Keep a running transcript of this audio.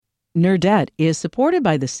Nerdette is supported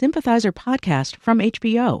by the Sympathizer podcast from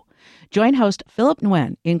HBO. Join host Philip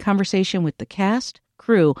Nguyen in conversation with the cast,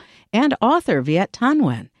 crew, and author Viet Thanh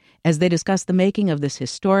Nguyen as they discuss the making of this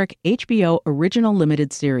historic HBO original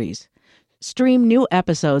limited series. Stream new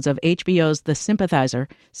episodes of HBO's The Sympathizer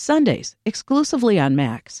Sundays exclusively on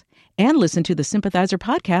Max, and listen to the Sympathizer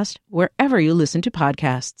podcast wherever you listen to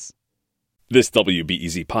podcasts. This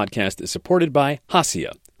WBEZ podcast is supported by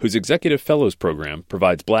Hacia, whose Executive Fellows Program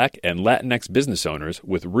provides Black and Latinx business owners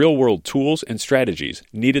with real-world tools and strategies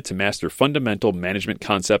needed to master fundamental management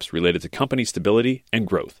concepts related to company stability and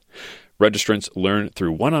growth. Registrants learn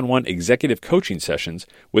through one-on-one executive coaching sessions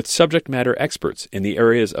with subject matter experts in the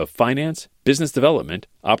areas of finance, business development,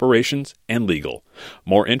 operations, and legal.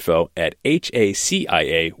 More info at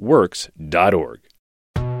haciaworks.org.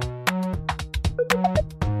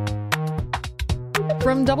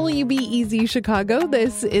 From WBEZ Chicago,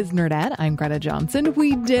 this is Nerdette. I'm Greta Johnson.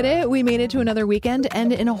 We did it. We made it to another weekend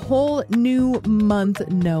and in a whole new month,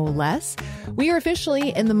 no less. We are officially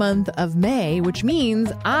in the month of May, which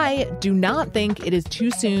means I do not think it is too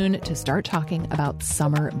soon to start talking about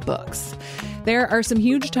summer books. There are some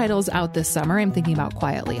huge titles out this summer. I'm thinking about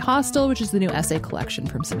Quietly Hostile, which is the new essay collection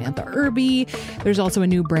from Samantha Irby. There's also a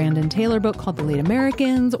new Brandon Taylor book called The Late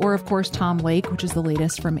Americans, or of course Tom Lake, which is the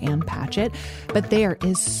latest from Ann Patchett. But there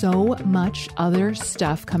is so much other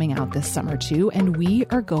stuff coming out this summer too, and we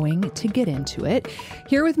are going to get into it.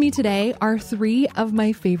 Here with me today are three of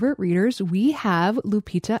my favorite readers. We have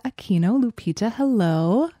Lupita Aquino. Lupita,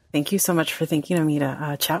 hello. Thank you so much for thinking of me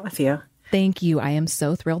to chat with you. Thank you. I am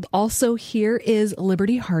so thrilled. Also, here is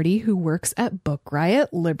Liberty Hardy, who works at Book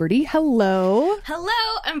Riot. Liberty, hello.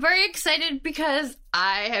 Hello. I'm very excited because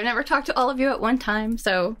I have never talked to all of you at one time,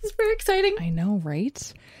 so it's very exciting. I know,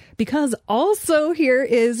 right? Because also here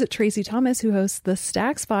is Tracy Thomas, who hosts the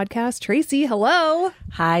Stacks podcast. Tracy, hello.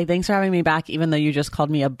 Hi, thanks for having me back, even though you just called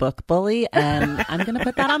me a book bully, and I'm going to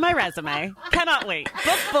put that on my resume. Cannot wait.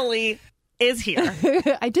 Book bully is here.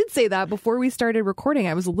 I did say that before we started recording.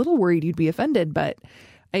 I was a little worried you'd be offended, but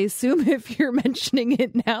I assume if you're mentioning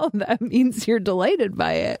it now, that means you're delighted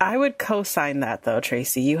by it. I would co-sign that, though,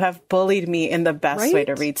 Tracy. You have bullied me in the best way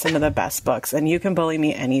to read some of the best books, and you can bully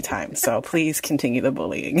me anytime. So please continue the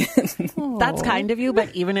bullying. That's kind of you,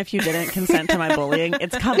 but even if you didn't consent to my bullying,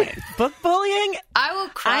 it's coming. Book bullying, I will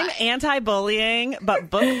cry. I'm anti-bullying, but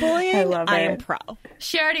book bullying, I love it. I am pro.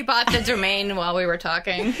 She already bought the domain while we were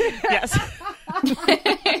talking. Yes.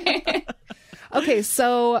 Okay,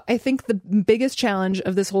 so I think the biggest challenge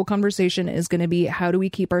of this whole conversation is going to be how do we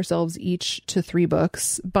keep ourselves each to 3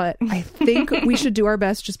 books? But I think we should do our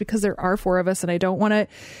best just because there are 4 of us, and I don't want to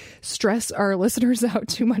stress our listeners out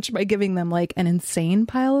too much by giving them like an insane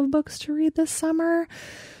pile of books to read this summer.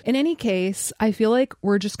 In any case, I feel like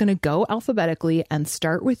we're just going to go alphabetically and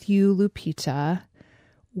start with you, Lupita.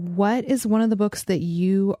 What is one of the books that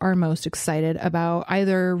you are most excited about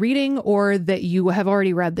either reading or that you have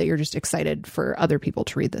already read that you're just excited for other people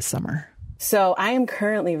to read this summer? So I am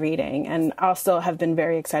currently reading and also have been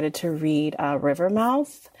very excited to read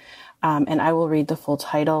Rivermouth. And I will read the full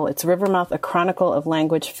title. It's Rivermouth, A Chronicle of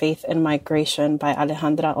Language, Faith, and Migration by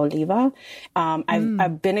Alejandra Oliva.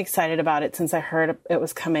 I've been excited about it since I heard it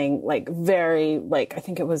was coming, I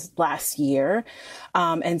think it was last year.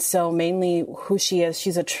 And so mainly who she is,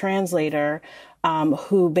 she's a translator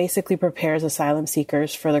who basically prepares asylum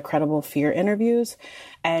seekers for the Credible Fear interviews.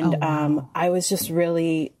 And I was just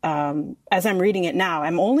really, as I'm reading it now,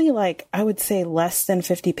 I'm only I would say less than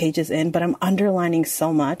 50 pages in, but I'm underlining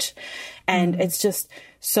so much. And it's just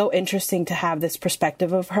so interesting to have this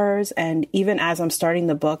perspective of hers. And even as I'm starting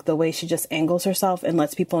the book, the way she just angles herself and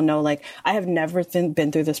lets people know, I have never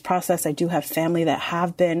been through this process. I do have family that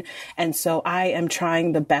have been. And so I am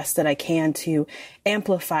trying the best that I can to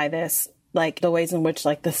amplify this, the ways in which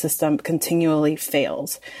the system continually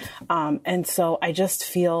fails. And so I just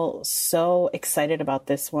feel so excited about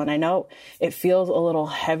this one. I know it feels a little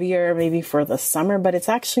heavier maybe for the summer, but it's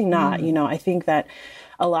actually not. I think that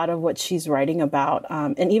a lot of what she's writing about,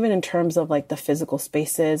 and even in terms of the physical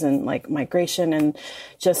spaces and migration and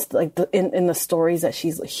just in the stories that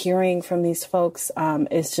she's hearing from these folks,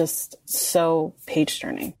 is just so page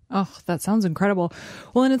turning. Oh, that sounds incredible.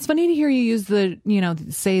 Well, and it's funny to hear you use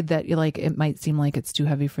say that it might seem like it's too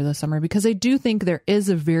heavy for the summer, because I do think there is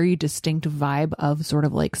a very distinct vibe of sort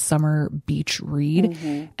of summer beach read.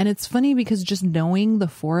 Mm-hmm. And it's funny because just knowing the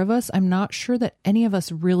 4 of us, I'm not sure that any of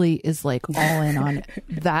us really is all in on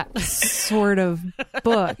that sort of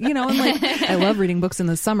book, and I love reading books in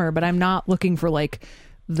the summer, but I'm not looking for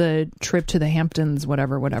the trip to the Hamptons,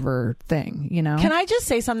 whatever thing, you know? Can I just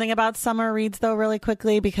say something about summer reads though really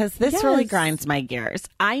quickly? Because this really grinds my gears.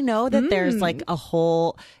 I know that there's like a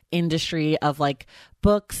whole industry of like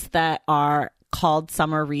books that are called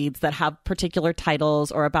summer reads that have particular titles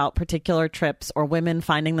or about particular trips or women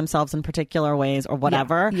finding themselves in particular ways or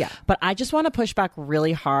whatever. Yeah. But I just want to push back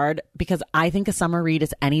really hard because I think a summer read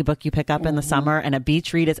is any book you pick up in the summer, and a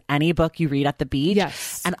beach read is any book you read at the beach.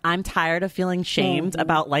 Yes. And I'm tired of feeling shamed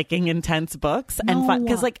about liking intense books and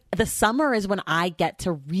because like the summer is when I get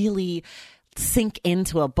to really sink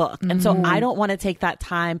into a book. And so I don't want to take that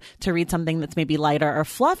time to read something that's maybe lighter or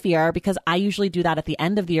fluffier because I usually do that at the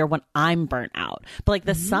end of the year when I'm burnt out. But like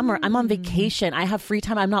the summer, I'm on vacation. I have free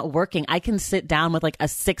time. I'm not working. I can sit down with like a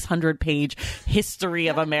 600-page history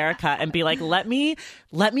of America and be like, let me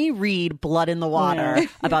read Blood in the Water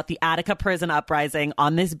about the Attica prison uprising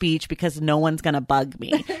on this beach because no one's going to bug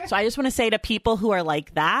me. So I just want to say to people who are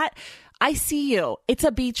like that, I see you. It's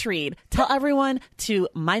a beach read. Tell everyone to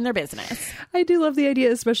mind their business. I do love the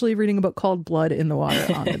idea, especially reading a book called Blood in the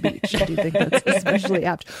Water on the beach. I do think that's especially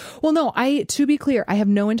apt. Well, no, to be clear, I have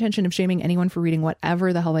no intention of shaming anyone for reading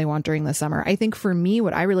whatever the hell they want during the summer. I think for me,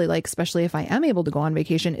 what I really like, especially if I am able to go on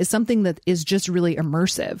vacation, is something that is just really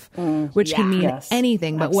immersive, which can mean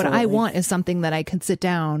anything. But what I want is something that I can sit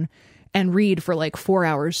down and read for like 4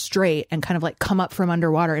 hours straight and kind of like come up from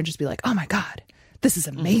underwater and just be like, oh my God, this is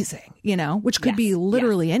amazing, you know, which could be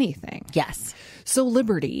literally anything. Yes. So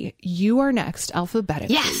Liberty, you are next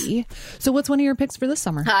alphabetically. Yes. So what's one of your picks for this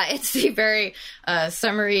summer? It's the very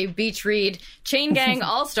summery beach read Chain Gang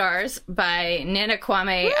All-Stars by Nana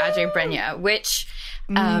Kwame Adjei-Brenyah, which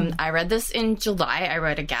I read this in July. I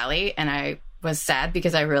read a galley and I was sad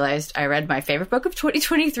because I realized I read my favorite book of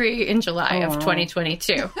 2023 in July of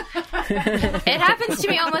 2022. It happens to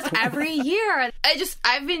me almost every year.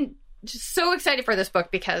 I've been just so excited for this book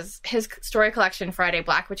because his story collection, Friday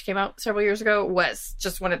Black, which came out several years ago, was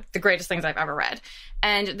just one of the greatest things I've ever read.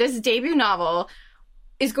 And this debut novel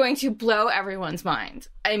is going to blow everyone's mind.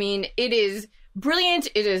 I mean, it is brilliant.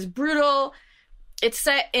 It is brutal. It's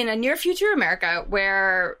set in a near future America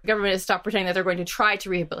where government has stopped pretending that they're going to try to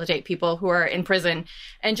rehabilitate people who are in prison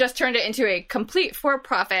and just turned it into a complete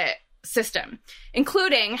for-profit system,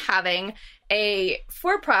 including having a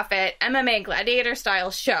for-profit MMA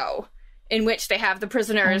gladiator-style show in which they have the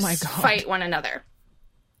prisoners fight one another.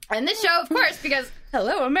 And this show, of course, because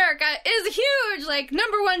Hello America is huge, like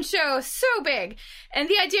 #1 show, so big. And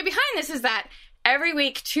the idea behind this is that every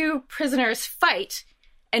week 2 prisoners fight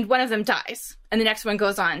and one of them dies. And the next one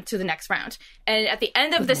goes on to the next round. And at the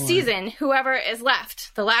end of the season, whoever is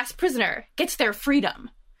left, the last prisoner, gets their freedom.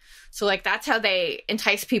 So, like, that's how they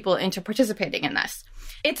entice people into participating in this.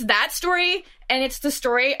 It's that story, and it's the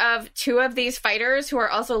story of 2 of these fighters who are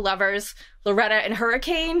also lovers, Loretta and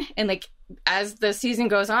Hurricane. And, like, as the season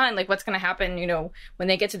goes on, like, what's going to happen, you know, when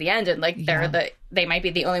they get to the end and, like, they might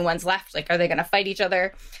be the only ones left. Like, are they going to fight each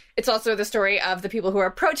other? It's also the story of the people who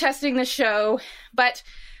are protesting the show. But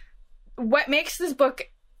what makes this book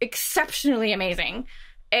exceptionally amazing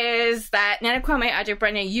is that Nana Kwame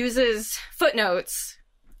Adjei-Brenyah uses footnotes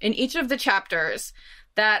in each of the chapters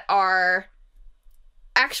that are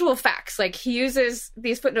actual facts. Like, he uses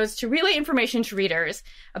these footnotes to relay information to readers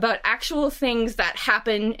about actual things that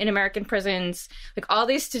happen in American prisons, like all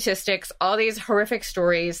these statistics, all these horrific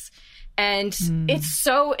stories. And it's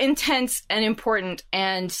so intense and important.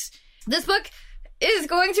 And this book is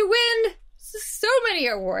going to win so many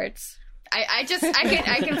awards. I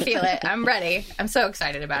can feel it. I'm ready. I'm so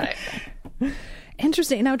excited about it.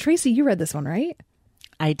 Interesting. Now, Tracy, you read this one, right?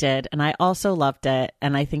 I did. And I also loved it.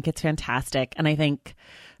 And I think it's fantastic. And I think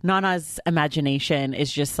Nana's imagination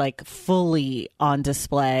is just like fully on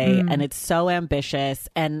display. And it's so ambitious.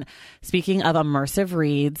 And speaking of immersive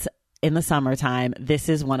reads in the summertime, this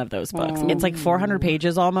is one of those books. It's like 400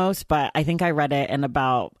 pages almost, but I think I read it in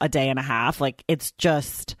about a day and a half. Like, it's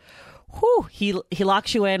just... Whew, he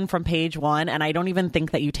locks you in from page 1, and I don't even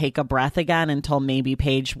think that you take a breath again until maybe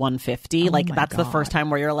page 150. Like, that's the first time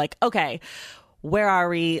where you're like, okay, where are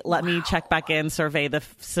we? Let me check back in, survey the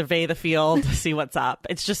field, see what's up.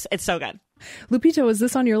 It's so good. Lupita, is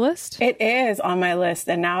this on your list? It is on my list,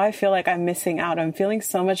 and now I feel like I'm missing out. I'm feeling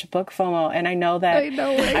so much book FOMO, and I know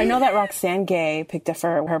that Roxane Gay picked it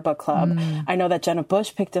for her book club. I know that Jenna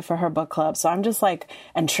Bush picked it for her book club. So I'm just like,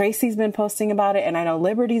 and Tracy's been posting about it, and I know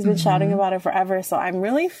Liberty's been shouting about it forever. So I'm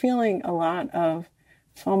really feeling a lot of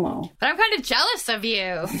FOMO. But I'm kind of jealous of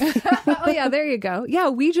you. Oh, yeah, there you go. Yeah,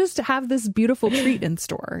 we just have this beautiful treat in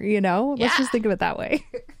store, you know? Let's just think of it that way.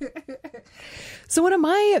 So one of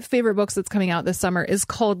my favorite books that's coming out this summer is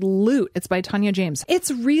called Loot. It's by Tanya James.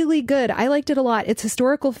 It's really good. I liked it a lot. It's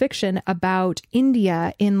historical fiction about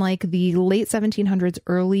India in like the late 1700s,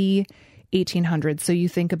 early 1800s. So you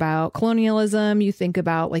think about colonialism, you think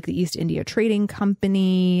about like the East India Trading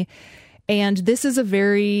Company. And this is a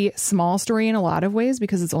very small story in a lot of ways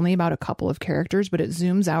because it's only about a couple of characters, but it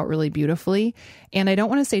zooms out really beautifully. And I don't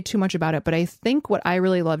want to say too much about it, but I think what I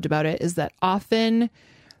really loved about it is that often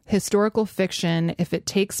historical fiction, if it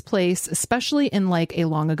takes place, especially in like a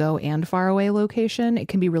long ago and far away location, it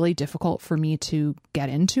can be really difficult for me to get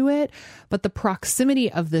into it. But the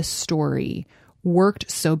proximity of this story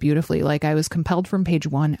worked so beautifully. Like I was compelled from page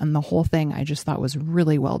one, and the whole thing I just thought was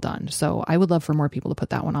really well done. So I would love for more people to put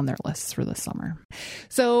that one on their lists for this summer.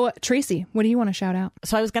 So Tracy, what do you want to shout out?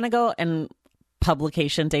 So I was going to go in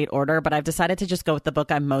publication date order, but I've decided to just go with the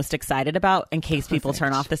book I'm most excited about in case people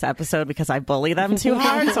turn off this episode because I bully them too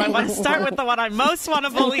hard. So I want to start with the one I most want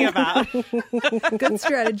to bully about. Good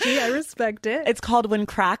strategy. I respect it. It's called When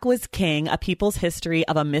Crack Was King, A People's History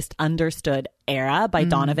of a Misunderstood Era by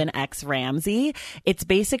Donovan X. Ramsey. It's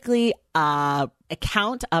basically a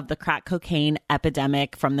account of the crack cocaine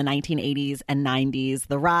epidemic from the 1980s and 90s,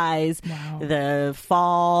 the rise, the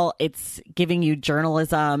fall. It's giving you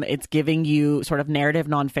journalism. It's giving you sort of narrative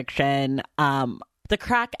nonfiction. The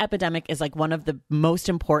crack epidemic is like one of the most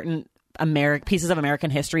important pieces of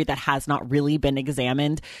American history that has not really been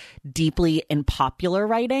examined deeply in popular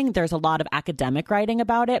writing. There's a lot of academic writing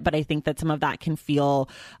about it, but I think that some of that can feel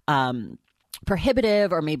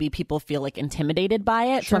prohibitive, or maybe people feel like intimidated by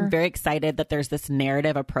it. Sure. So I'm very excited that there's this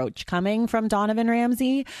narrative approach coming from Donovan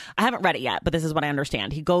Ramsey. I haven't read it yet, but this is what I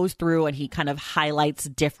understand. He goes through and he kind of highlights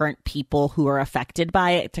different people who are affected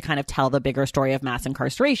by it to kind of tell the bigger story of mass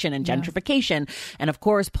incarceration and gentrification, and of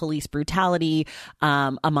course police brutality,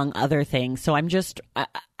 among other things. So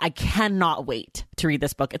I cannot wait to read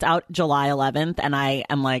this book. It's out July 11th, and I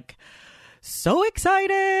am like so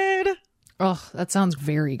excited. Oh, that sounds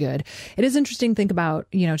very good. It is interesting to think about,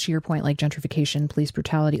 you know, to your point, like gentrification, police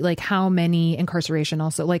brutality, like how many incarceration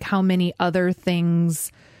also, like how many other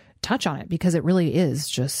things touch on it, because it really is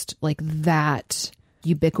just like that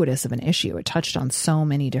ubiquitous of an issue. It touched on so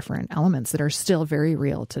many different elements that are still very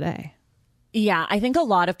real today. Yeah, I think a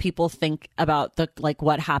lot of people think about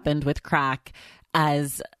what happened with crack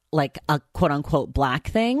as like a quote unquote black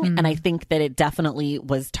thing. And I think that it definitely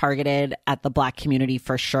was targeted at the black community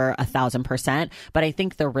for sure, 1,000%. But I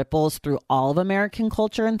think the ripples through all of American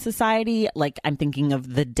culture and society, like I'm thinking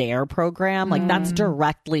of the DARE program, like that's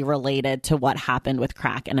directly related to what happened with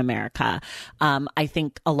crack in America. I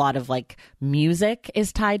think a lot of like music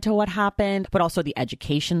is tied to what happened, but also the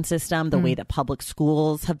education system, the way that public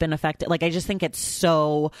schools have been affected. Like, I just think it's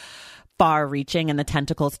so far-reaching, and the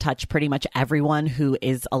tentacles touch pretty much everyone who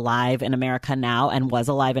is alive in America now and was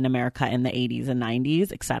alive in America in the 80s and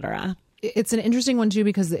 90s, etc. It's an interesting one too,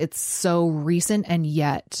 because it's so recent and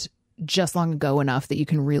yet just long ago enough that you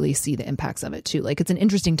can really see the impacts of it too. Like, it's an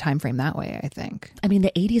interesting time frame that way, I think. I mean,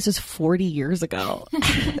 the 80s is 40 years ago.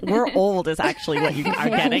 We're old is actually what you are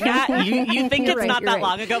getting at. You think it's not that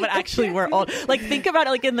long ago, but actually we're old. Like, think about it,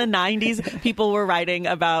 like in the 90s, people were writing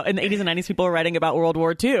about, in the 80s and 90s, people were writing about World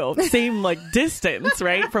War II. Same like distance,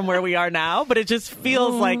 right, from where we are now. But it just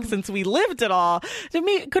feels like since we lived it all, to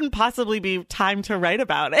me, it couldn't possibly be time to write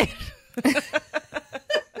about it.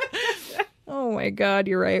 Oh my God,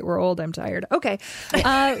 you're right. We're old. I'm tired. Okay.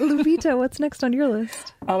 Lupita, what's next on your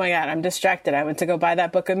list? Oh my God, I'm distracted. I went to go buy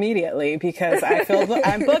that book immediately because I feel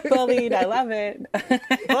I'm book bullied. I love it.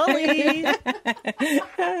 Bully.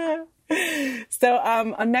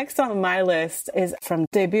 So next on my list is from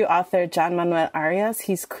debut author John Manuel Arias.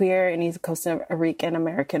 He's queer and he's a Costa Rican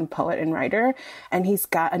American poet and writer. And he's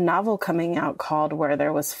got a novel coming out called Where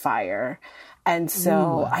There Was Fire. And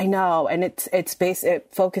so I know, and it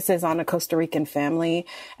focuses on a Costa Rican family,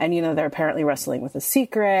 and, you know, they're apparently wrestling with a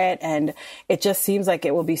secret, and it just seems like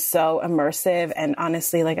it will be so immersive. And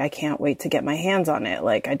honestly, like, I can't wait to get my hands on it.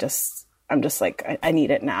 Like, I'm just like, I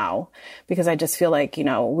need it now, because I just feel like, you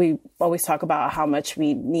know, we always talk about how much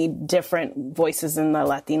we need different voices in the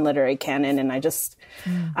Latin literary canon. And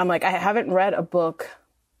I'm like, I haven't read a book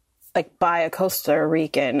like by a Costa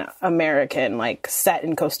Rican American, like set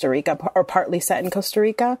in Costa Rica or partly set in Costa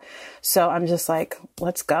Rica. So I'm just like,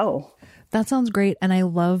 let's go. That sounds great. And I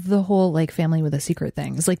love the whole like family with a secret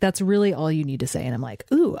thing. It's like, that's really all you need to say. And I'm like,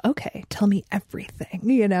 ooh, okay, tell me everything,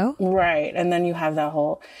 you know? Right. And then you have that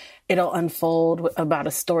whole, it'll unfold about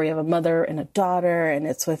a story of a mother and a daughter, and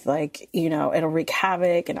it's with like, you know, it'll wreak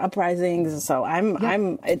havoc and uprisings. So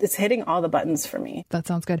it's hitting all the buttons for me. That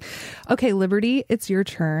sounds good. Okay, Liberty, it's your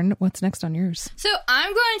turn. What's next on yours? So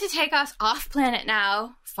I'm going to take us off planet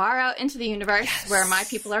now, far out into the universe, where my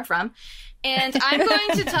people are from. And I'm going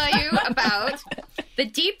to tell you about The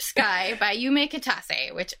Deep Sky by Yume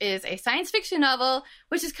Kitase, which is a science fiction novel,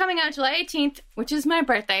 which is coming out July 18th, which is my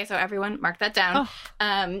birthday. So everyone mark that down.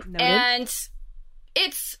 And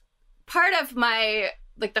it's part of my,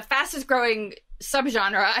 like, the fastest growing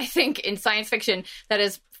subgenre, I think, in science fiction that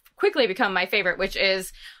has quickly become my favorite, which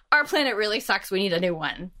is our planet really sucks. We need a new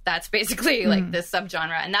one. That's basically like this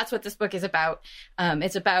subgenre. And that's what this book is about.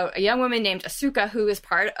 It's about a young woman named Asuka, who is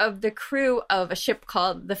part of the crew of a ship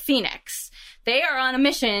called the Phoenix. They are on a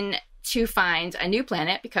mission to find a new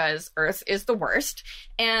planet because Earth is the worst.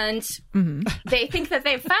 And they think that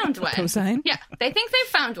they've found one. Cosign? Yeah, they think they've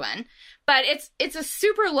found one. But it's a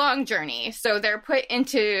super long journey. So they're put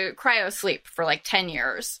into cryo sleep for like 10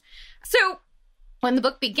 years. So when the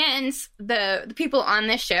book begins, the people on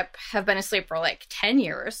this ship have been asleep for like 10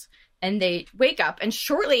 years, and they wake up, and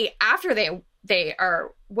shortly after they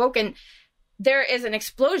are woken, there is an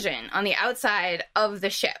explosion on the outside of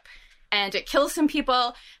the ship, and it kills some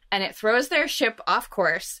people, and it throws their ship off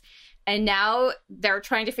course, and now they're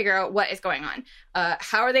trying to figure out what is going on.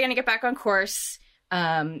 How are they going to get back on course?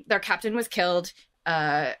 Their captain was killed.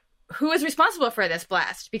 Who is responsible for this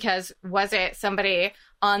blast? Because was it somebody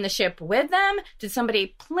on the ship with them? Did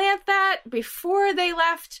somebody plant that before they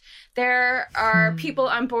left? There are people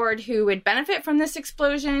on board who would benefit from this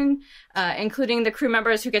explosion, including the crew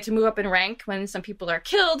members who get to move up in rank when some people are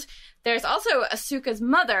killed. There's also Asuka's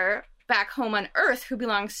mother back home on Earth who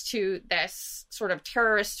belongs to this sort of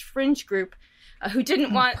terrorist fringe group who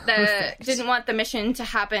didn't want the mission to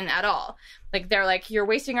happen at all. Like, they're like, you're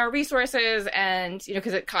wasting our resources, and, you know,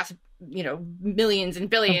 because it costs, you know, millions and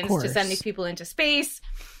billions to send these people into space.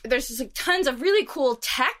 There's just like tons of really cool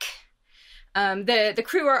tech. The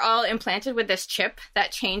crew are all implanted with this chip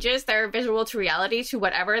that changes their visual to reality to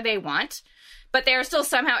whatever they want, but they are still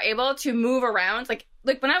somehow able to move around. Like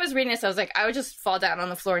when I was reading this, I was like, I would just fall down on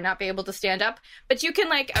the floor and not be able to stand up. But you can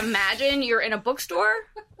like imagine you're in a bookstore,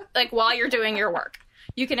 like while you're doing your work.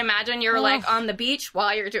 You can imagine you're like on the beach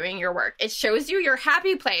while you're doing your work. It shows you your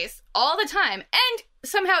happy place all the time, and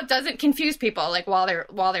somehow doesn't confuse people like while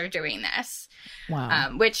they're doing this.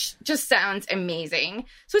 Wow. Which just sounds amazing.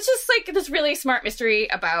 So it's just like this really smart mystery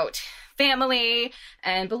about family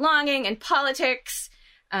and belonging and politics.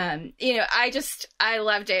 You know, I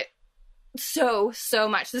loved it so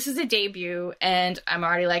much. This is a debut, and I'm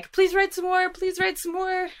already like, please write some more. Please write some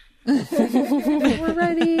more. We're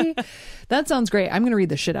ready. That sounds great. I'm going to read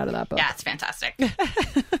the shit out of that book. Yeah, it's fantastic.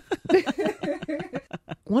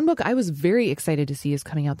 One book I was very excited to see is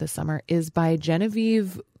coming out this summer is by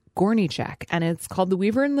Genevieve Gornichek, and it's called The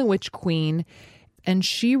Weaver and the Witch Queen. And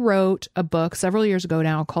she wrote a book several years ago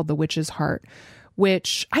now called The Witch's Heart,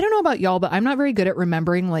 which I don't know about y'all, but I'm not very good at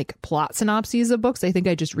remembering like plot synopses of books. I think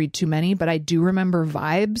I just read too many, but I do remember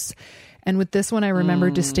vibes. And with this one, I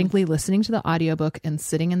remember distinctly listening to the audiobook and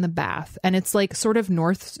sitting in the bath. And it's like sort of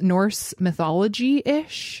Norse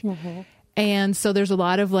mythology-ish. Mm-hmm. And so there's a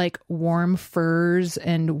lot of like warm furs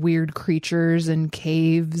and weird creatures and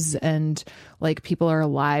caves, and like people are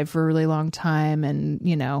alive for a really long time, and,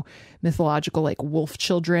 you know, mythological like wolf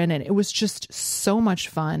children. And it was just so much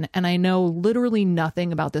fun. And I know literally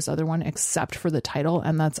nothing about this other one except for the title.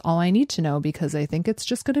 And that's all I need to know, because I think it's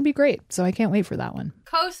just going to be great. So I can't wait for that one.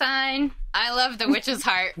 Cosign. I love The Witch's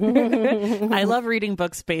Heart. I love reading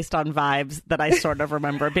books based on vibes that I sort of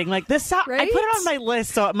remember being like, this sound, right? I put it on my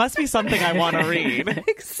list, so it must be something I want to read.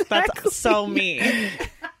 Exactly. That's so me.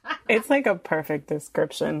 It's like a perfect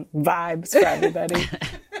description. Vibes for everybody.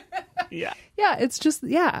 Yeah. Yeah, it's just,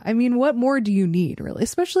 yeah. I mean, what more do you need, really?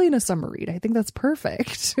 Especially in a summer read. I think that's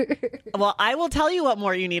perfect. Well, I will tell you what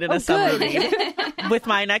more you need in a summer read with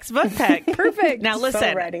my next book pick. Perfect. Now,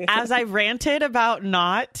 listen, as I ranted about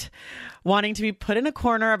not wanting to be put in a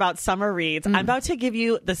corner about summer reads, I'm about to give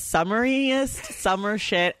you the summariest summer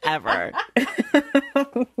shit ever.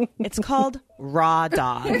 It's called Raw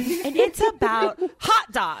Dog, and it's about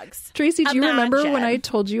hot dogs. Tracy, do you remember when I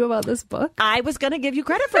told you about this book? I was going to give you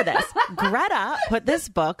credit for this. Greta put this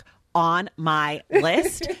book on my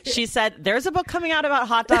list. She said, there's a book coming out about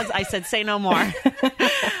hot dogs. I said, say no more.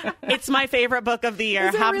 It's my favorite book of the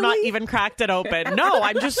year. Have not even cracked it open. No,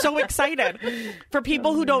 I'm just so excited. For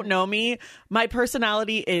people who don't know me, my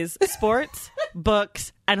personality is sports,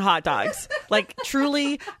 books, and hot dogs. Like,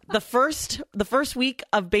 truly, the first week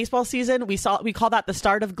of baseball season, we call that the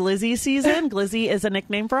start of Glizzy season. Glizzy is a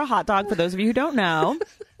nickname for a hot dog, for those of you who don't know.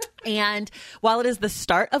 And while it is the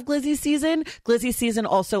start of Glizzy season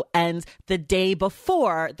also ends the day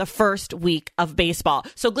before the first week of baseball.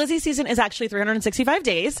 So Glizzy season is actually 365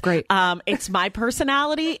 days. Great. It's my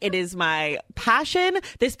personality. It is my passion.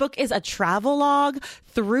 This book is a travelogue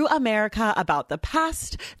through America about the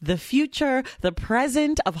past, the future, the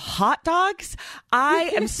present of hot dogs.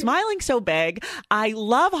 I am smiling so big. I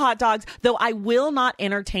love hot dogs, though I will not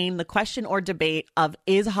entertain the question or debate of,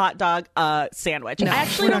 is hot dog a sandwich? No, I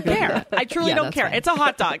actually don't care. I truly don't care. Fine. It's a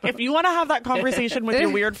hot dog. If you want to have that conversation with your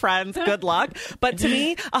weird friends, good luck. But to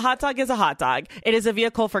me, a hot dog is a hot dog. It is a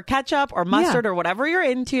vehicle for ketchup or mustard or whatever you're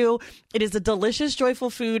into. It is a delicious, joyful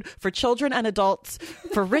food for children and adults,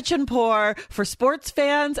 for rich and poor, for sports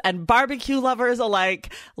fans and barbecue lovers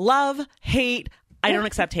alike. Love, hate. I don't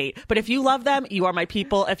accept hate. But if you love them, you are my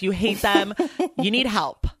people. If you hate them, you need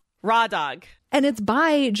help. Raw dog. And it's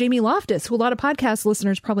by Jamie Loftus, who a lot of podcast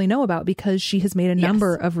listeners probably know about because she has made a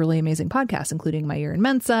number of really amazing podcasts, including My Year in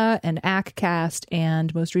Mensa and ACCast,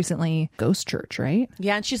 and most recently Ghost Church, right?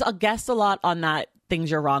 Yeah, and she's a guest a lot on that Things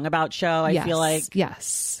You're Wrong About show, I feel like.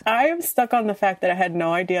 Yes. I am stuck on the fact that I had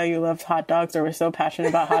no idea you loved hot dogs or were so passionate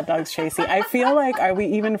about hot dogs, Tracy. I feel like, are we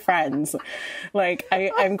even friends? Like,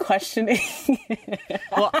 I'm questioning.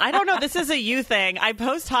 Well, I don't know. This is a you thing. I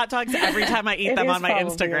post hot dogs every time I eat them on my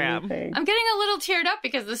Instagram. I'm getting a little teared up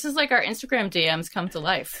because this is like our Instagram DMs come to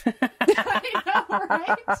life. I know,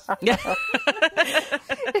 right?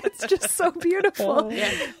 It's just so beautiful.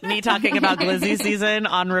 Me talking about Glizzy season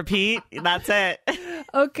on repeat. That's it.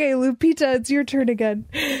 Okay, Lupita, it's your turn again.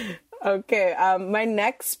 Okay, my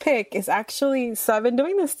next pick is actually, so I've been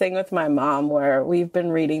doing this thing with my mom where we've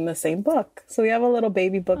been reading the same book. So we have a little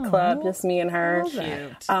baby book club, just me and her.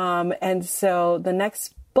 Cute. And so the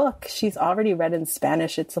next book she's already read in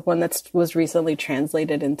Spanish. It's the one that was recently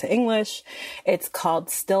translated into English. It's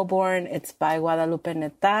called Stillborn. It's by Guadalupe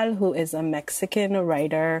Netal, who is a Mexican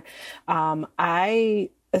writer.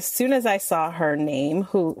 As soon as I saw her name,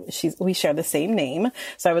 we share the same name.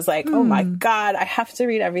 So I was like, oh my God, I have to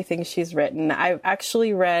read everything she's written. I've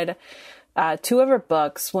actually read two of her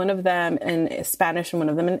books, one of them in Spanish and one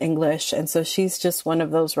of them in English. And so she's just one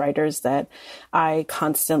of those writers that I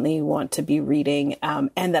constantly want to be reading, and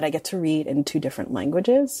that I get to read in two different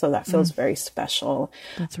languages. So that feels very special.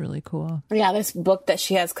 That's really cool. Yeah, this book that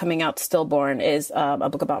she has coming out, Stillborn, is a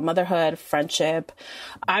book about motherhood, friendship.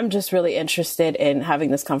 I'm just really interested in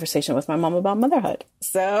having this conversation with my mom about motherhood.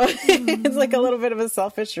 So it's like a little bit of a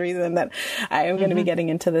selfish reason that I am going to be getting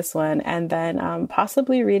into this one, and then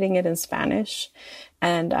possibly reading it in Spanish.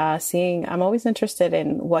 And I'm always interested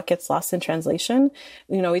in what gets lost in translation.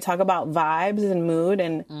 You know, we talk about vibes and mood,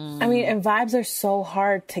 and I mean, and vibes are so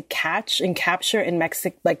hard to catch and capture in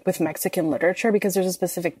with Mexican literature, because there's a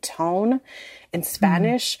specific tone in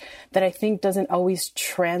Spanish that I think doesn't always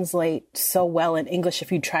translate so well in English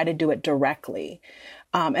if you try to do it directly.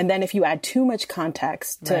 And then if you add too much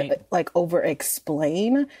context to like over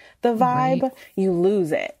explain the vibe, you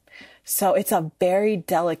lose it. So it's a very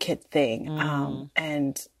delicate thing.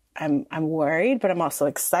 And I'm worried, but I'm also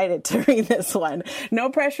excited to read this one. No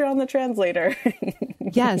pressure on the translator.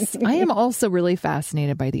 Yes, I am also really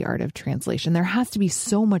fascinated by the art of translation. There has to be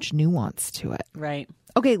so much nuance to it. Right.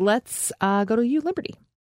 Okay, let's go to you, Liberty.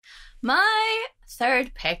 My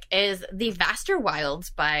third pick is The Vaster Wilds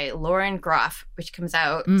by Lauren Groff, which comes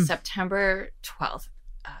out September 12th.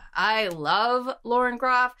 I love Lauren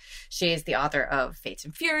Groff. She's the author of Fates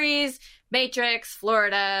and Furies, Matrix,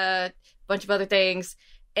 Florida, a bunch of other things.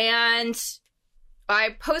 And I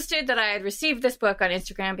posted that I had received this book on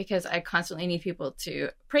Instagram because I constantly need people to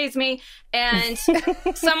praise me. And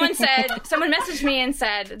someone messaged me and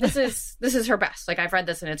said, this is her best. Like, I've read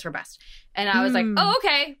this and it's her best. And I was like, oh,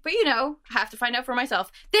 okay. But I have to find out for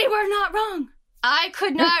myself. They were not wrong. I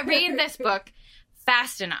could not read this book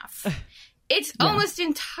fast enough. It's almost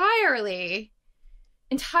entirely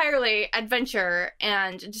adventure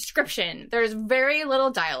and description. There's very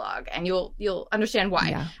little dialogue, and you'll understand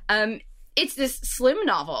why. Yeah. It's this slim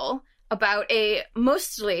novel about a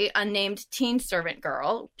mostly unnamed teen servant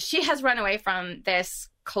girl. She has run away from this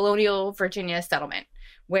colonial Virginia settlement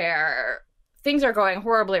where things are going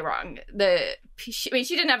horribly wrong. She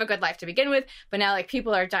didn't have a good life to begin with, but now like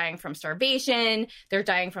people are dying from starvation, they're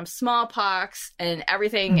dying from smallpox, and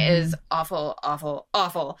everything is awful, awful,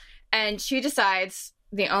 awful. And she decides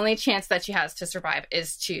the only chance that she has to survive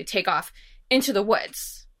is to take off into the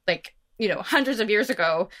woods, like, you know, hundreds of years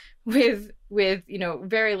ago with, you know,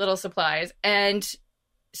 very little supplies. And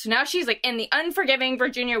so now she's like in the unforgiving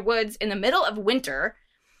Virginia woods in the middle of winter,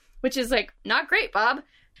 which is like not great, Bob.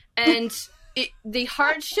 And the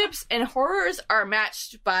hardships and horrors are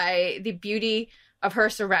matched by the beauty of her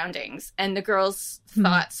surroundings and the girl's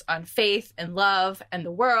thoughts on faith and love and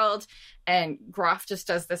the world. And Groff just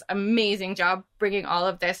does this amazing job bringing all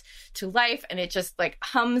of this to life. And it just like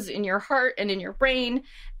hums in your heart and in your brain.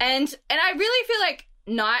 And I really feel like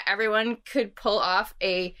not everyone could pull off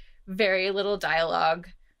a very little dialogue,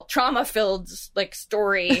 trauma-filled like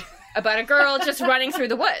story about a girl just running through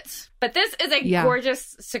the woods. But this is a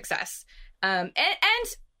gorgeous success. And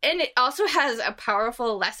it also has a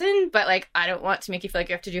powerful lesson, but like I don't want to make you feel like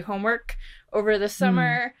you have to do homework over the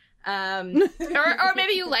summer. Or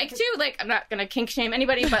maybe you like to. Like, I'm not gonna kink shame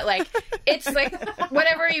anybody, but like it's like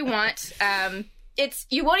whatever you want. It's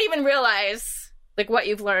you won't even realize like what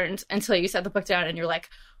you've learned until you set the book down and you're like,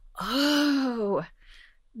 oh,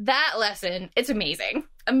 that lesson. It's amazing.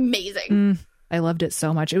 Amazing. I loved it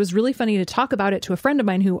so much. It was really funny to talk about it to a friend of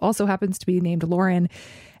mine who also happens to be named Lauren.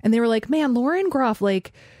 And they were like, man, Lauren Groff,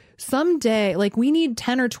 like someday, like we need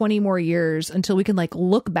 10 or 20 more years until we can like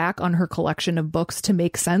look back on her collection of books to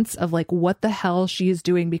make sense of like what the hell she is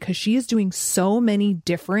doing, because she is doing so many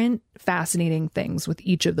different fascinating things with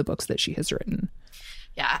each of the books that she has written.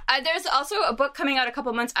 Yeah. There's also a book coming out a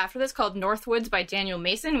couple months after this called Northwoods by Daniel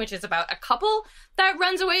Mason, which is about a couple that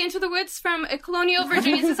runs away into the woods from a colonial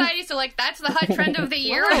Virginia society. So, like, that's the hot trend of the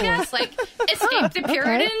year, I guess. Like, escape the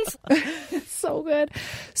Puritans. It's so good.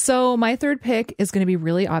 So, my third pick is going to be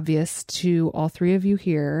really obvious to all three of you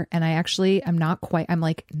here. And I actually am not quite, I'm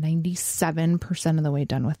like 97% of the way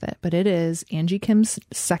done with it. But it is Angie Kim's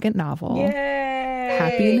second novel, Yay!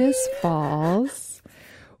 Happiness Falls.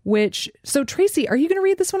 So Tracy, are you going to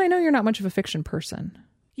read this one? I know you're not much of a fiction person.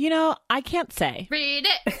 You know, I can't say. Read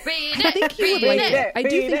it. I think you would like it. I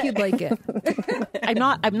do think you'd like it.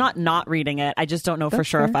 I'm not reading it. I just don't know for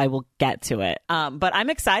sure if I will get to it. But I'm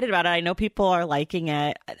excited about it. I know people are liking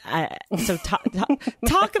it. So talk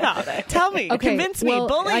about it. Tell me. Okay, convince me.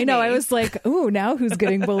 Bully I know. me. I was like, ooh, now who's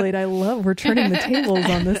getting bullied? We're turning the tables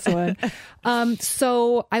on this one.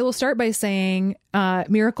 So I will start by saying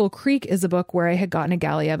Miracle Creek is a book where I had gotten a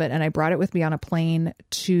galley of it and I brought it with me on a plane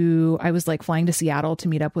I was like flying to Seattle to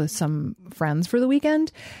meet up with some friends for the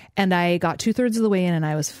weekend. And I got 2/3 of the way in and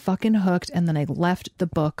I was fucking hooked. And then I left the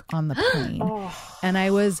book on the plane and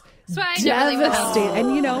I was devastated.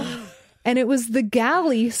 And you know, and it was the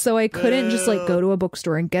galley, so I couldn't just like go to a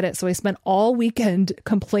bookstore and get it. So I spent all weekend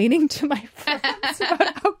complaining to my friends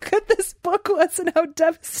about how good this book was and how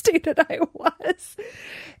devastated I was.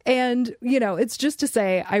 And, you know, it's just to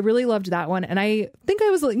say I really loved that one. And I think I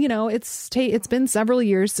was, you know, it's been several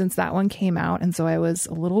years since that one came out. And so I was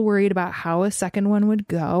a little worried about how a second one would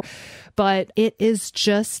go. But it is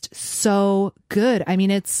just so good. I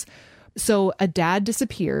mean, so a dad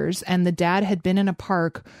disappears and the dad had been in a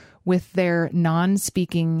park with their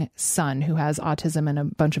non-speaking son who has autism and a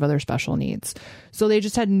bunch of other special needs. So they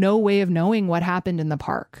just had no way of knowing what happened in the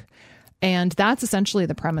park. And that's essentially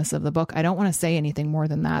the premise of the book. I don't want to say anything more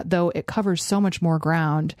than that, though it covers so much more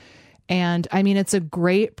ground. And I mean, it's a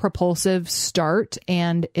great propulsive start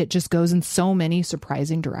and it just goes in so many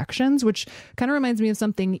surprising directions, which kind of reminds me of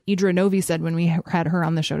something Idra Novi said when we had her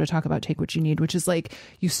on the show to talk about Take What You Need, which is like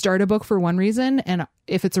you start a book for one reason. And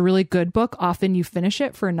if it's a really good book, often you finish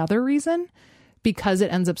it for another reason because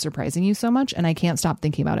it ends up surprising you so much. And I can't stop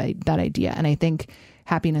thinking about that idea. And I think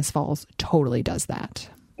Happiness Falls totally does that.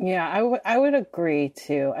 Yeah, I would agree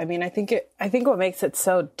too. I mean, I think what makes it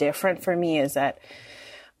so different for me is that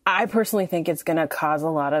I personally think it's going to cause a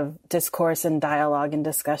lot of discourse and dialogue and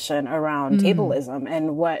discussion around ableism and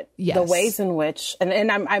the ways in which,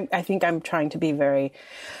 and I think I'm trying to be very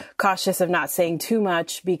cautious of not saying too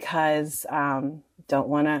much because, don't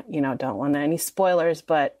want any spoilers,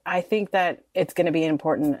 but I think that it's going to be an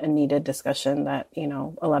important and needed discussion that, you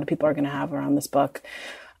know, a lot of people are going to have around this book.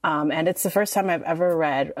 And it's the first time I've ever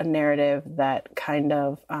read a narrative that kind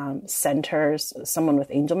of centers someone with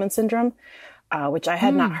Angelman syndrome, which I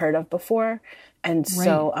had not heard of before. And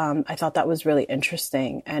so I thought that was really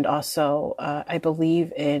interesting. And also, I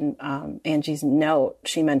believe in Angie's note,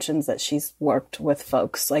 she mentions that she's worked with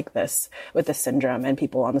folks like this, with the syndrome and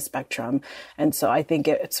people on the spectrum. And so I think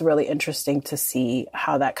it's really interesting to see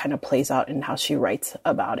how that kind of plays out and how she writes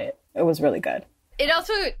about it. It was really good. It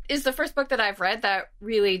also is the first book that I've read that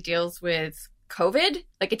really deals with COVID.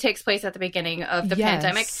 Like, it takes place at the beginning of the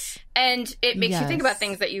pandemic, and it makes you think about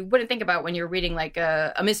things that you wouldn't think about when you're reading like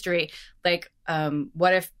a mystery. Like,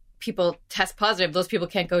 what if people test positive? Those people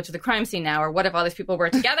can't go to the crime scene now. Or what if all these people were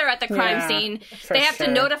together at the crime scene? They have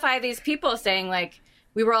to notify these people saying, like,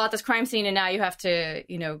 we were all at this crime scene and now you have to,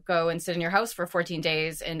 you know, go and sit in your house for 14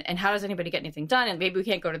 days. And how does anybody get anything done? And maybe we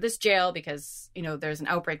can't go to this jail because, you know, there's an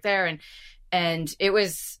outbreak there. And it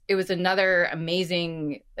was another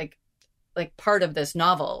amazing, like part of this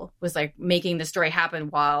novel was like making the story happen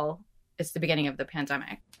while it's the beginning of the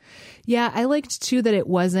pandemic. Yeah, I liked too that it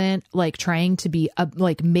wasn't like trying to be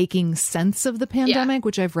like making sense of the pandemic,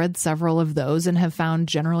 which I've read several of those and have found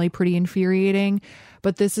generally pretty infuriating.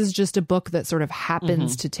 But this is just a book that sort of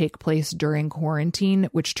happens to take place during quarantine,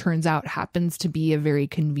 which turns out happens to be a very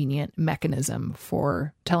convenient mechanism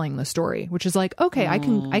for telling the story, which is like, okay, I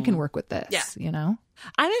can work with this, you know?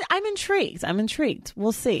 I'm intrigued.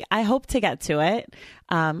 We'll see. I hope to get to it.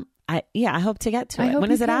 I hope to get to it.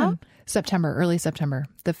 When is it out? Early September,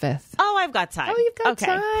 the 5th. Oh, I've got time. Oh, you've got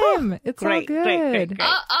time. It's great, all good. Great.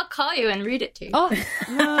 I'll call you and read it to you. Oh.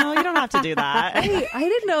 No, you don't have to do that. Hey, I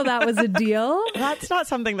didn't know that was a deal. That's not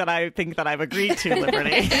something that I think that I've agreed to,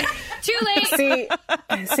 Liberty. Too late.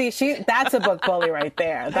 See, that's a book bully right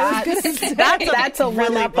there. That's a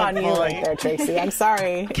really up on you right there, Tracy. I'm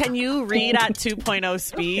sorry. Can you read at 2.0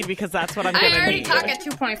 speed? Because that's what I'm going to need. I already talk at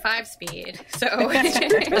 2.5 speed. So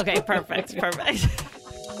okay, perfect.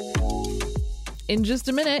 In just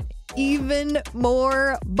a minute, even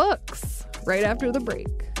more books right after the break.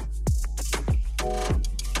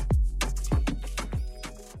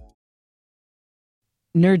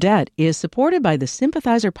 Nerdette is supported by the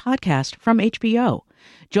Sympathizer podcast from HBO.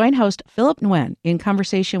 Join host Philip Nguyen in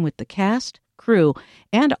conversation with the cast, crew,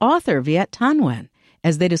 and author Viet Thanh Nguyen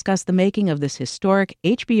as they discuss the making of this historic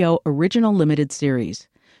HBO original limited series.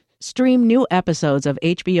 Stream new episodes of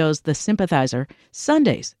HBO's The Sympathizer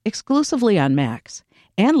Sundays exclusively on Max.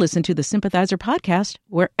 And listen to the Sympathizer podcast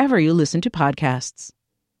wherever you listen to podcasts.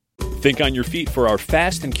 Think on your feet for our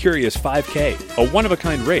Fast and Curious 5K, a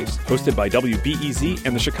one-of-a-kind race hosted by WBEZ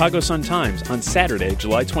and the Chicago Sun-Times on Saturday,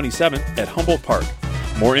 July 27th at Humboldt Park.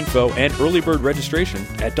 More info and early bird registration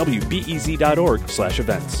at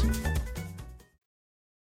wbez.org/events.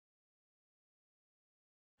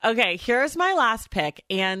 Okay, here's my last pick.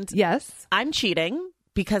 And yes, I'm cheating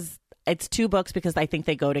because it's two books because I think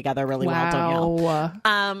they go together really well,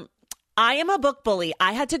 Danielle. I am a book bully.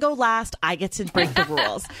 I had to go last. I get to break the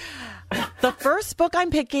rules. The first book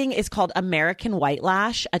I'm picking is called American White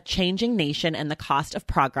Lash, A Changing Nation and the Cost of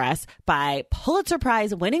Progress by Pulitzer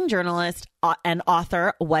Prize winning journalist and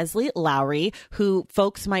author Wesley Lowery, who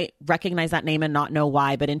folks might recognize that name and not know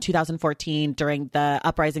why. But in 2014, during the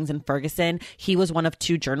uprisings in Ferguson, he was one of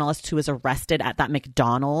two journalists who was arrested at that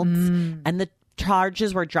McDonald's. And the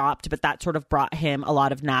charges were dropped, but that sort of brought him a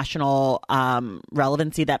lot of national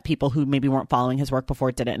relevancy that people who maybe weren't following his work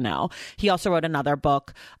before didn't know. He also wrote another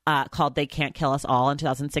book called They Can't Kill Us All in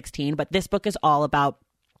 2016. But this book is all about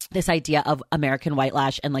this idea of American white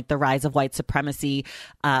lash and like the rise of white supremacy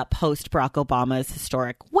post Barack Obama's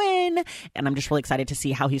historic win. And I'm just really excited to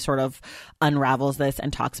see how he sort of unravels this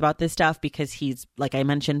and talks about this stuff because he's, like I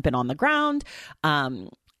mentioned, been on the ground.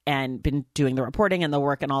 And been doing the reporting and the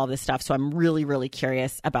work and all of this stuff. So I'm really, really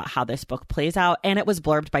curious about how this book plays out. And it was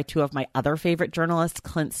blurbed by two of my other favorite journalists,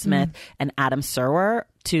 Clint Smith and Adam Serwer,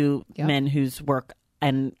 two men whose work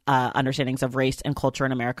and understandings of race and culture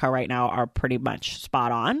in America right now are pretty much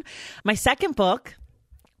spot on. My second book,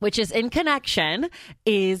 which is in connection,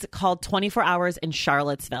 is called 24 Hours in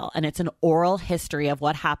Charlottesville. And it's an oral history of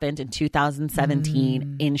what happened in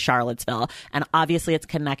 2017 in Charlottesville. And obviously it's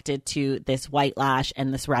connected to this white lash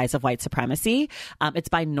and this rise of white supremacy. It's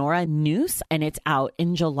by Nora Noose and it's out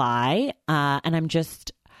in July. And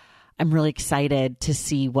I'm really excited to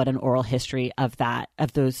see what an oral history of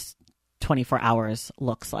those 24 hours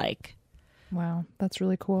looks like. Wow, that's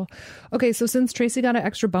really cool. Okay, so since Tracy got an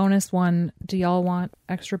extra bonus one, do y'all want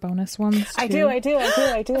extra bonus ones too? I do. Of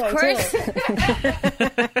course.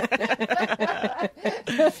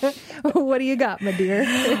 What do you got, my dear?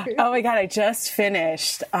 Oh my God, I just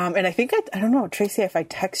finished. And I think, I don't know, Tracy, if I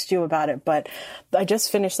text you about it, but I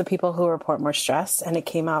just finished The People Who Report More Stress, and it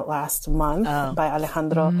came out last month by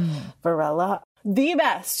Alejandro Varela. The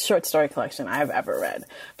best short story collection I've ever read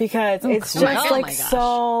because it's just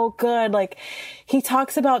so good. Like he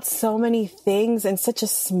talks about so many things in such a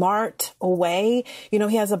smart way. You know,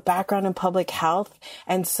 he has a background in public health.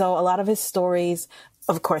 And so a lot of his stories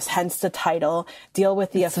of course, hence the title, deal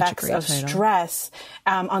with the effects of stress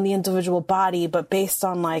on the individual body, but based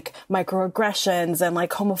on like microaggressions and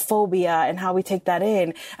like homophobia and how we take that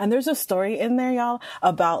in. And there's a story in there, y'all,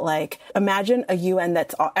 about like, imagine a UN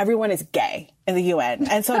that's everyone is gay in the UN.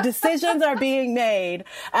 And so decisions are being made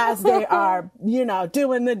as they are, you know,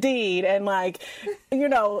 doing the deed, and like, you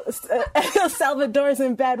know, Salvador's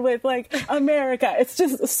in bed with like America. It's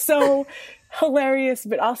just so hilarious,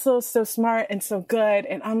 but also so smart and so good.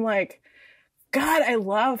 And I'm like, God, I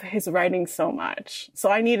love his writing so much.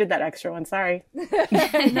 So I needed that extra one. Sorry.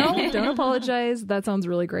 No, don't apologize. That sounds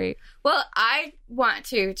really great. Well, I want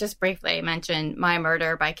to just briefly mention My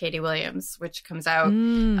Murder by Katie Williams, which comes out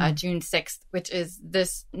June 6th, which is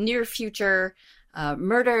this near future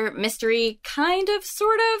murder mystery, kind of,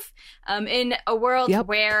 sort of, in a world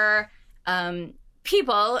where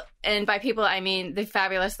people, and by people I mean the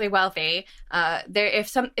fabulously wealthy,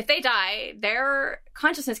 if they die, their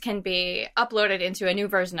consciousness can be uploaded into a new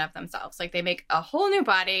version of themselves. Like they make a whole new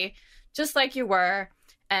body, just like you were,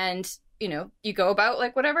 and you know, you go about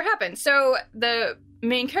like whatever happened. So the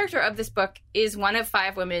main character of this book is one of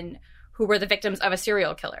 5 women who were the victims of a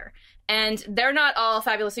serial killer, and they're not all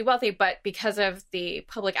fabulously wealthy, but because of the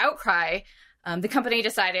public outcry, the company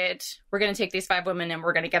decided, we're going to take these 5 women and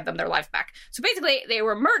we're going to give them their life back. So basically, they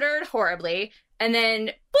were murdered horribly and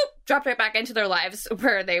then boop, dropped right back into their lives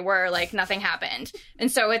where they were like nothing happened.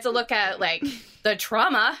 And so it's a look at like the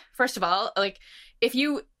trauma, first of all. Like if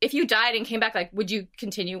you died and came back, like would you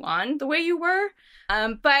continue on the way you were?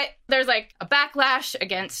 But there's like a backlash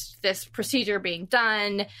against this procedure being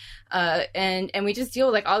done. And we just deal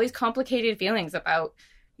with like all these complicated feelings about,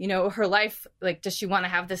 you know, her life. Like, does she want to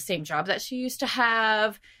have the same job that she used to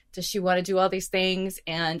have? Does she want to do all these things?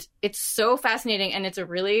 And it's so fascinating. And it's a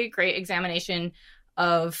really great examination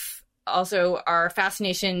of also our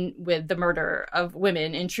fascination with the murder of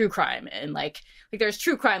women in true crime. And like there's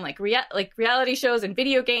true crime, like reality shows and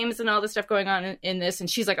video games and all this stuff going on in this. And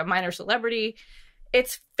she's like a minor celebrity.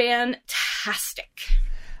 It's fantastic.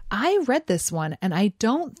 I read this one and I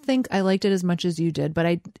don't think I liked it as much as you did,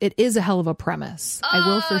 but it is a hell of a premise. I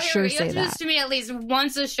will for sure say that. You have to do this to me at least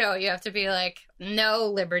once a show. You have to be like, no,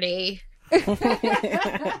 Liberty.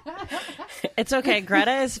 It's okay.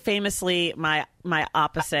 Greta is famously my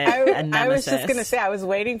opposite and nemesis. I was just going to say, I was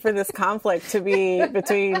waiting for this conflict to be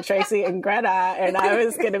between Tracy and Greta, and I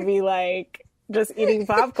was going to be like, just eating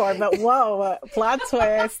popcorn, but whoa, plot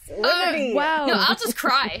twist. Liberty. Wow. No, I'll just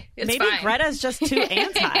cry. It's Maybe fine. Greta's just too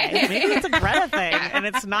anti. Maybe it's a Greta thing and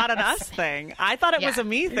it's not an us thing. I thought it was a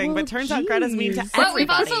me thing, but turns out Greta's mean to everybody. What we've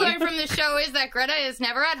also learned from this show is that Greta is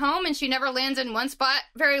never at home and she never lands in one spot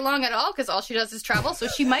very long at all because all she does is travel, so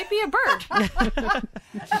she might be a bird.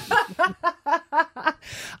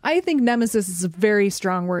 I think nemesis is a very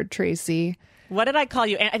strong word, Tracy. What did I call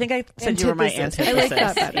you? I think I said you were my antithesis. I like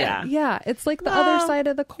that better. Yeah, it's like the other side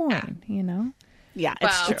of the coin, you know? Yeah,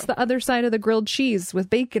 it's true. It's the other side of the grilled cheese with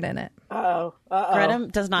bacon in it. Greta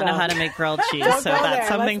does not know how to make grilled cheese, so that's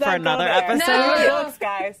something for another episode. No. Books,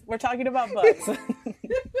 guys. We're talking about books.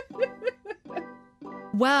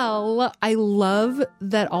 Well, I love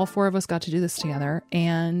that all 4 of us got to do this together,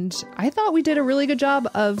 and I thought we did a really good job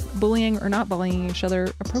of bullying or not bullying each other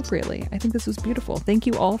appropriately. I think this was beautiful. Thank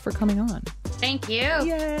you all for coming on. Thank you.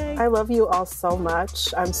 Yay. I love you all so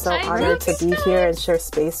much. I'm so honored to be here and share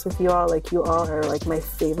space with you all. Like, you all are like my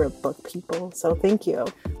favorite book people, so thank you.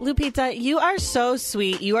 Lupita, you are so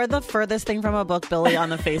sweet. You are the furthest thing from a book bully on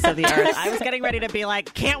the face of the earth. I was getting ready to be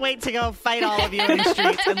like, can't wait to go fight all of you in the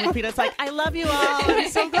streets. And Lupita's like, I love you all. I'm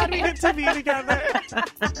so glad we get to be together.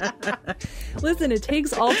 Listen, it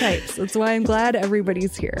takes all types. That's why I'm glad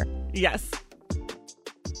everybody's here. Yes.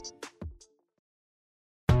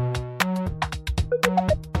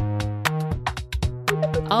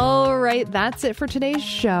 All right, that's it for today's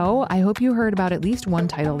show. I hope you heard about at least one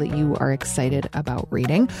title that you are excited about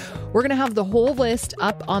reading. We're going to have the whole list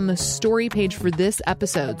up on the story page for this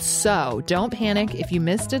episode, so don't panic. If you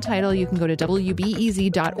missed a title, you can go to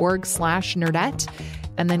wbez.org/nerdette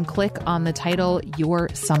and then click on the title, Your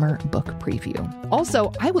Summer Book Preview.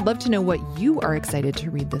 Also, I would love to know what you are excited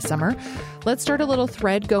to read this summer. Let's start a little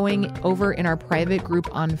thread going over in our private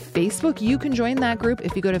group on Facebook. You can join that group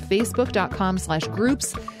if you go to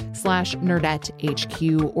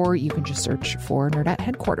facebook.com/groups/NerdetteHQ, or you can just search for Nerdette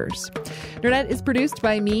Headquarters. Nerdette is produced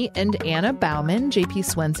by me and Anna Bauman. JP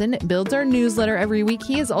Swenson builds our newsletter every week.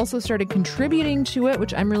 He has also started contributing to it,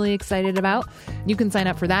 which I'm really excited about. You can sign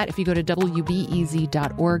up for that if you go to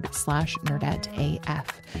wbez.org/NerdetteAF.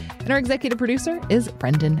 And our executive producer is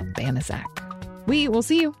Brendan Banaszak. We will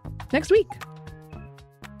see you next week.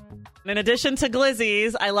 In addition to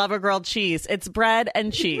glizzies, I love a grilled cheese. It's bread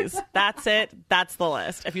and cheese. That's it. That's the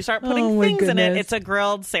list. If you start putting things in it, it's a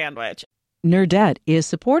grilled sandwich. Nerdette is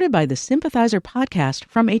supported by the Sympathizer podcast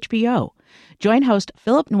from HBO. Join host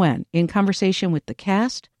Philip Nguyen in conversation with the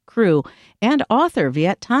cast, crew, and author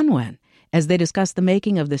Viet Thanh Nguyen as they discuss the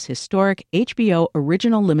making of this historic HBO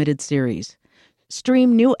original limited series.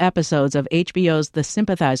 Stream new episodes of HBO's The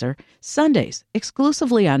Sympathizer Sundays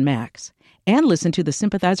exclusively on Max, and listen to the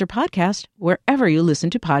Sympathizer podcast wherever you listen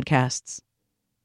to podcasts.